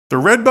The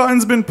red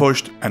button's been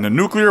pushed and a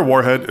nuclear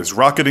warhead is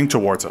rocketing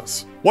towards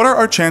us. What are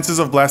our chances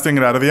of blasting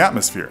it out of the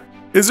atmosphere?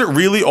 Is it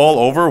really all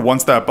over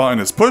once that button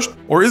is pushed,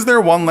 or is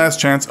there one last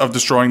chance of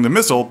destroying the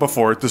missile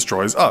before it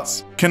destroys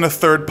us? Can a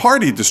third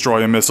party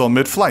destroy a missile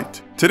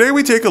mid-flight? Today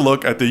we take a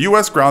look at the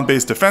US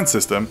ground-based defense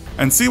system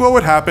and see what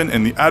would happen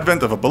in the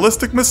advent of a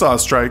ballistic missile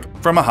strike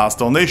from a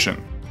hostile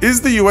nation. Is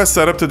the US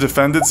set up to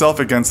defend itself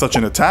against such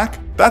an attack?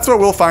 That's what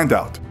we'll find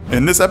out.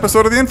 In this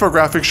episode of the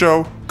Infographics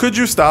Show, could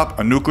you stop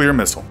a nuclear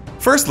missile?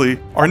 Firstly,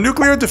 our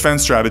nuclear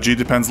defense strategy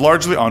depends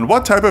largely on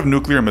what type of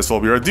nuclear missile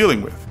we are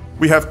dealing with.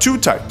 We have two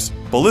types,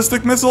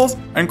 ballistic missiles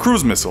and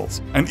cruise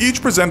missiles, and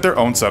each present their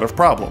own set of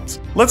problems.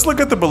 Let's look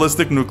at the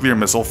ballistic nuclear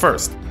missile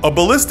first. A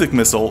ballistic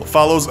missile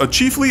follows a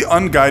chiefly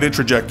unguided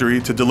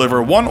trajectory to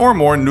deliver one or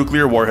more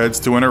nuclear warheads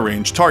to an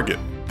arranged target.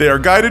 They are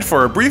guided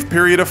for a brief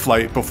period of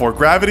flight before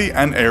gravity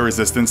and air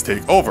resistance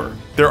take over.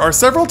 There are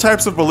several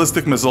types of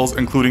ballistic missiles,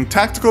 including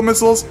tactical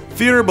missiles,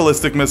 theater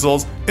ballistic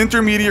missiles,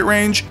 intermediate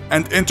range,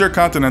 and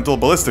intercontinental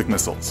ballistic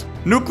missiles.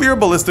 Nuclear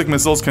ballistic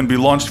missiles can be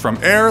launched from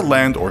air,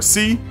 land, or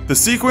sea. The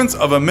sequence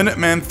of a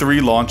Minuteman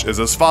III launch is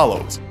as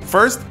follows.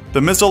 First,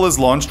 the missile is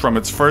launched from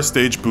its first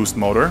stage boost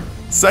motor.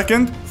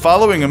 Second,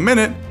 following a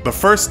minute, the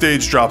first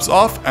stage drops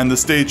off and the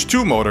stage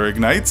 2 motor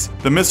ignites.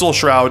 The missile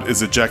shroud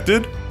is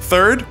ejected.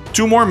 Third,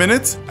 2 more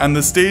minutes, and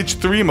the stage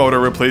 3 motor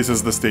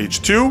replaces the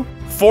stage 2.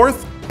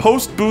 Fourth,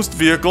 post-boost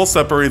vehicle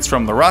separates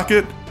from the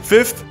rocket.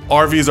 Fifth,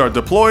 RVs are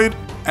deployed.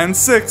 And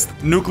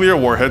sixth, nuclear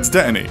warheads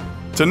detonate.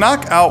 To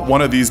knock out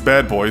one of these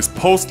bad boys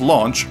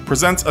post-launch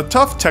presents a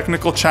tough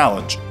technical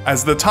challenge,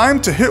 as the time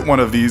to hit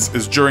one of these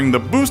is during the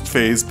boost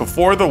phase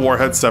before the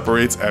warhead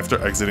separates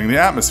after exiting the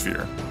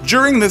atmosphere.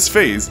 During this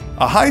phase,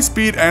 a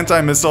high-speed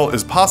anti-missile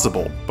is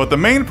possible, but the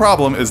main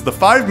problem is the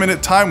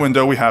 5-minute time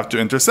window we have to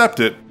intercept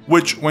it,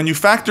 which, when you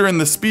factor in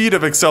the speed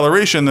of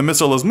acceleration the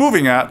missile is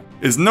moving at,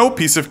 is no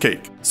piece of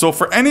cake. So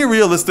for any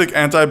realistic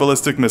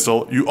anti-ballistic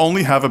missile, you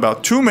only have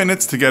about 2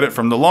 minutes to get it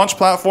from the launch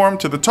platform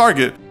to the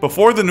target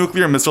before the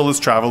nuclear missile is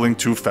traveling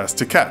too fast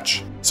to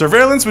catch.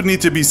 Surveillance would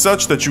need to be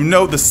such that you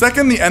know the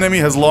second the enemy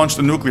has launched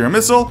a nuclear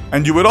missile,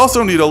 and you would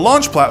also need a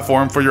launch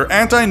platform for your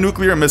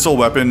anti-nuclear missile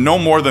weapon no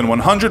more than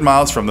 100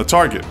 miles from the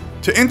target.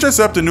 To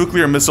intercept a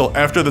nuclear missile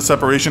after the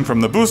separation from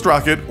the boost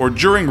rocket or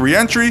during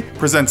re-entry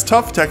presents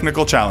tough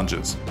technical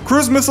challenges.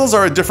 Cruise missiles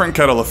are a different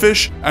kettle of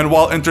fish, and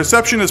while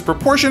interception is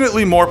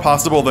proportionately more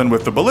possible than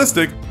with the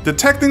ballistic,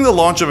 detecting the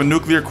launch of a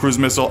nuclear cruise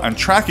missile and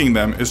tracking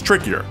them is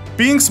trickier.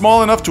 Being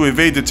small enough to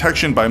evade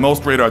detection by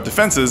most radar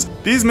defenses,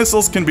 these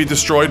missiles can be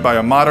destroyed by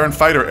a modern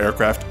fighter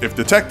aircraft if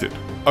detected.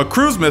 A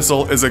cruise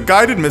missile is a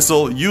guided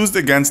missile used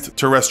against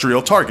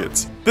terrestrial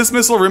targets. This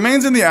missile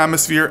remains in the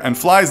atmosphere and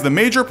flies the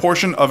major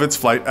portion of its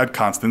flight at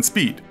constant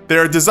speed. They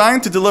are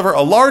designed to deliver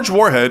a large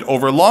warhead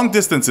over long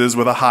distances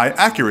with a high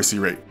accuracy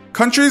rate.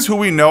 Countries who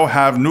we know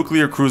have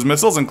nuclear cruise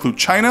missiles include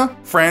China,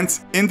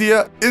 France,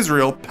 India,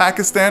 Israel,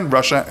 Pakistan,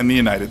 Russia, and the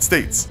United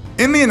States.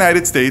 In the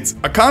United States,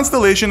 a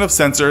constellation of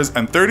sensors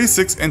and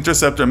 36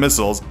 interceptor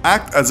missiles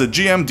act as a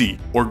GMD,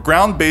 or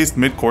ground-based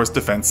mid-course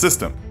defense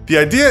system. The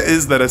idea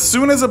is that as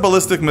soon as a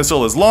ballistic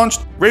missile is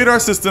launched, radar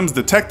systems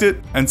detect it,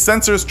 and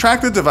sensors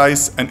track the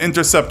device and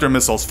interceptor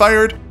missiles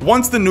fired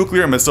once the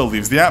nuclear missile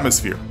leaves the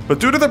atmosphere. But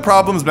due to the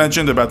problems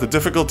mentioned about the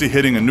difficulty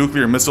hitting a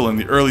nuclear missile in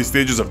the early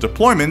stages of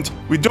deployment,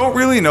 we don't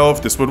really know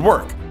if this would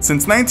work.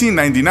 Since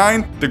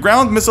 1999, the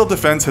ground missile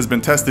defense has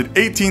been tested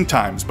 18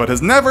 times, but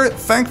has never,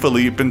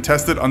 thankfully, been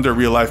tested under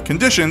real-life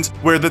conditions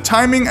where the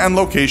timing and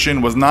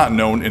location was not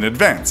known in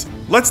advance.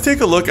 Let's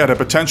take a look at a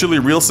potentially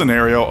real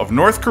scenario of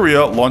North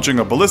Korea launching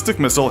a ballistic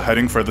missile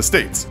heading for the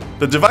States.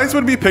 The device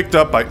would be picked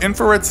up by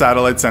infrared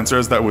satellite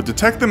sensors that would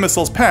detect the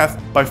missile's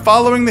path by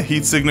following the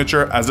heat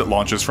signature as it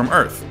launches from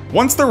Earth.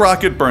 Once the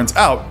rocket burns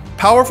out,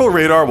 powerful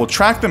radar will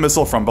track the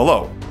missile from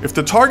below. If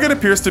the target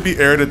appears to be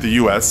aired at the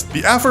US,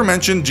 the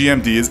aforementioned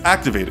GMD is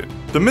activated.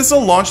 The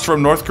missile launched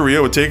from North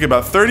Korea would take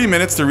about 30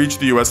 minutes to reach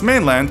the US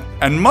mainland,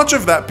 and much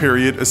of that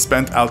period is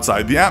spent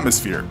outside the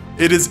atmosphere.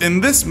 It is in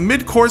this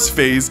mid-course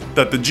phase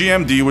that the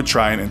GMD would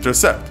try and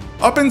intercept.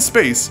 Up in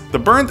space, the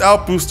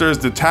burned-out boosters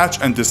detach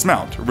and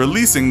dismount,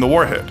 releasing the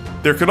warhead.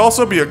 There could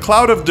also be a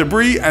cloud of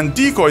debris and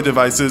decoy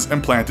devices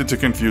implanted to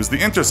confuse the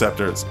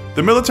interceptors.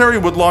 The military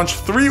would launch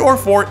 3 or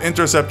 4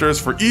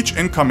 interceptors for each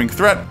incoming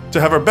threat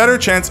to have a better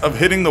chance of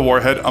hitting the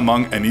warhead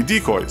among any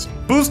decoys.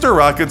 Booster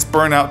rockets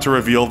burn out to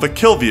reveal the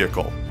kill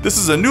vehicle. This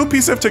is a new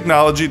piece of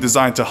technology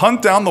designed to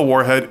hunt down the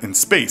warhead in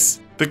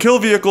space. The kill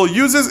vehicle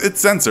uses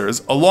its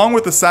sensors, along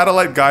with the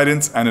satellite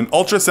guidance and an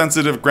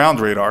ultra-sensitive ground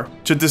radar,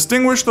 to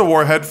distinguish the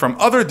warhead from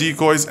other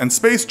decoys and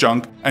space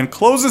junk and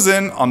closes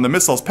in on the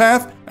missile's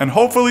path and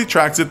hopefully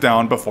tracks it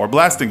down before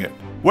blasting it.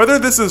 Whether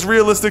this is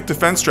realistic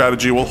defense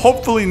strategy will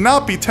hopefully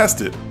not be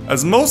tested,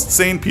 as most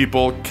sane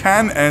people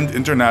can end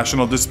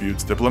international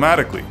disputes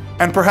diplomatically.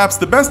 And perhaps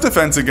the best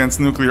defense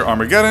against nuclear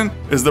Armageddon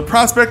is the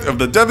prospect of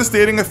the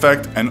devastating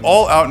effect an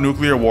all-out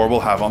nuclear war will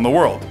have on the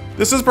world.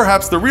 This is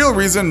perhaps the real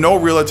reason no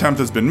real attempt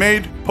has been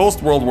made,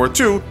 post-World War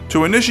II,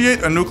 to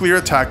initiate a nuclear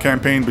attack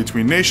campaign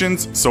between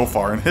nations so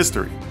far in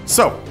history.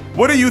 So,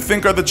 What do you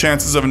think are the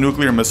chances of a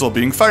nuclear missile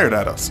being fired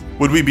at us?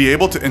 Would we be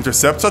able to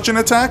intercept such an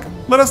attack?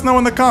 Let us know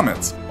in the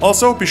comments.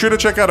 Also, be sure to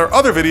check out our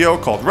other video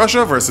called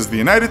Russia versus the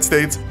United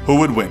States, Who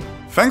Would Win?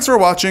 Thanks for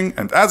watching,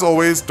 and as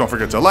always, don't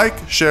forget to like,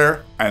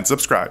 share, and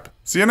subscribe.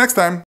 See you next time!